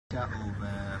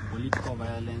of political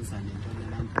violence and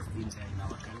intolerance is still in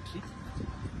our country.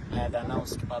 I had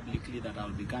announced publicly that I'll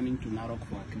be coming to Narok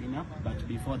for a cleanup, but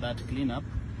before that cleanup,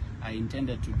 I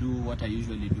intended to do what I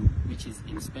usually do, which is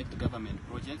inspect government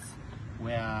projects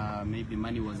where maybe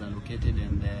money was allocated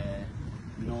and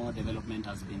no development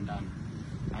has been done.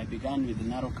 I began with the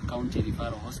Narok County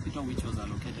Referral Hospital, which was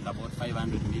allocated about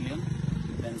 500 million.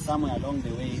 Then somewhere along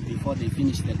the way, before they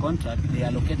finished the contract, they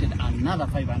allocated another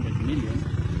 500 million,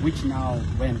 which now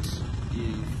went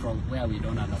from where we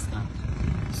don't understand.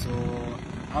 So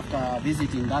after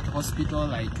visiting that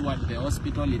hospital, I toured the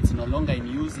hospital. It's no longer in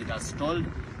use, it has stalled,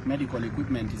 medical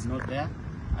equipment is not there.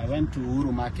 I went to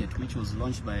Uhuru Market, which was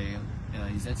launched by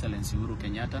His Excellency Uhuru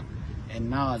Kenyatta, and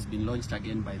now has been launched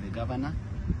again by the governor.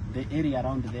 The area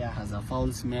around there has a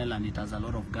foul smell and it has a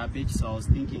lot of garbage, so I was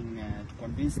thinking to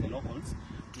convince the locals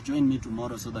to join me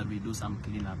tomorrow so that we do some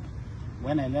cleanup.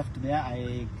 When I left there,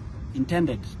 I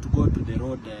intended to go to the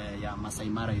road, Masai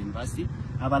Mara University.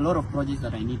 I have a lot of projects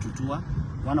that I need to tour.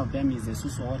 One of them is the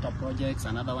Suso water projects,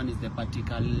 another one is the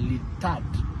Patikalitat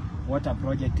water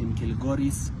project in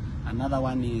Kilgoris, another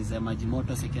one is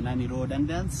Majimoto Sekenani Road, and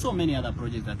there are so many other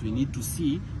projects that we need to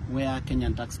see where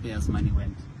Kenyan taxpayers' money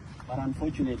went. But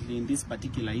unfortunately, in this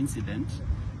particular incident,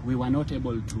 we were not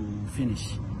able to finish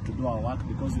to do our work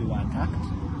because we were attacked.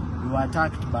 We were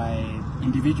attacked by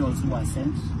individuals who were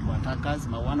sent to attack us.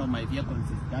 One of my vehicles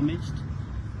is damaged,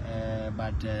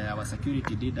 but our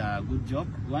security did a good job.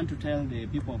 We want to tell the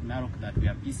people of Narok that we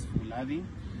are peaceful, loving.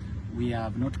 We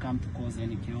have not come to cause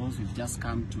any chaos. We've just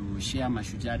come to share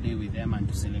Mashujaa Day with them and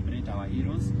to celebrate our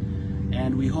heroes.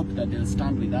 And we hope that they'll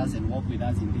stand with us and walk with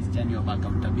us in this journey of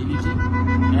accountability.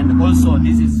 And also,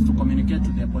 this is to communicate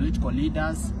to the political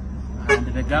leaders and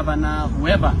the governor,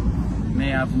 whoever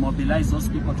may have mobilized those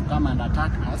people to come and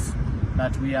attack us,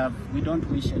 that we don't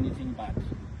wish anything bad.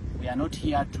 We are not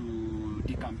here to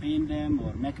decampaign them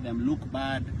or make them look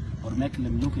bad or make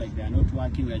them look like they are not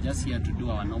working. We are just here to do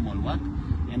our normal work,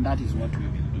 and that is what we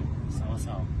will do. Sawa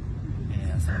sawa.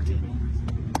 Asante.